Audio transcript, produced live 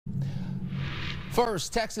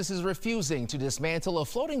First, Texas is refusing to dismantle a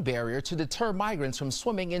floating barrier to deter migrants from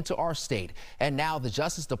swimming into our state. And now the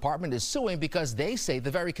Justice Department is suing because they say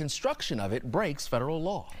the very construction of it breaks federal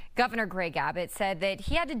law. Governor Greg Abbott said that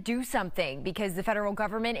he had to do something because the federal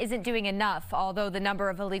government isn't doing enough, although the number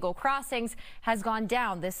of illegal crossings has gone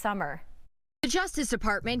down this summer. The Justice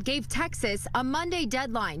Department gave Texas a Monday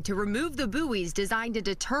deadline to remove the buoys designed to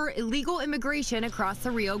deter illegal immigration across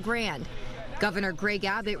the Rio Grande. Governor Greg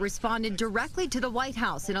Abbott responded directly to the White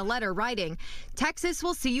House in a letter writing, "Texas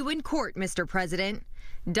will see you in court, Mr. President."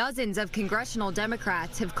 Dozens of congressional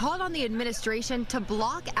Democrats have called on the administration to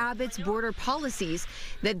block Abbott's border policies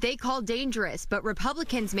that they call dangerous, but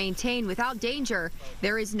Republicans maintain without danger,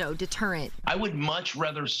 there is no deterrent. I would much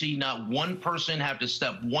rather see not one person have to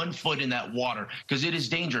step 1 foot in that water because it is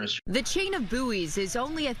dangerous. The chain of buoys is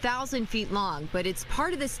only 1,000 feet long, but it's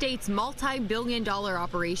part of the state's multi-billion-dollar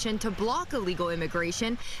operation to block illegal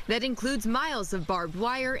immigration that includes miles of barbed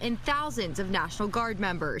wire and thousands of National Guard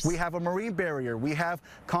members. We have a marine barrier. We have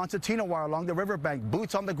concertina wire along the riverbank,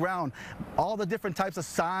 boots on the ground, all the different types of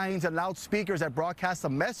signs and loudspeakers that broadcast a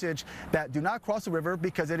message that do not cross the river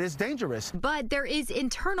because it is dangerous. But there is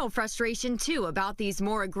internal frustration, too, about these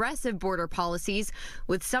more aggressive border policies,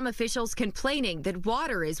 with some officials complaining that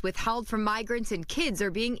water is withheld from migrants and kids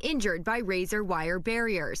are being injured by razor wire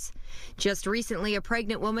barriers. Just recently, a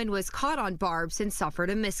pregnant woman was caught on barbs and suffered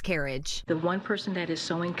a miscarriage. The one person that is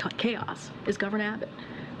sowing chaos is Governor Abbott.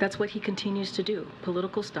 That's what he continues to do,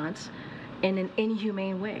 political stunts in an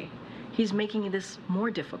inhumane way. He's making this more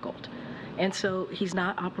difficult. And so he's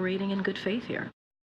not operating in good faith here.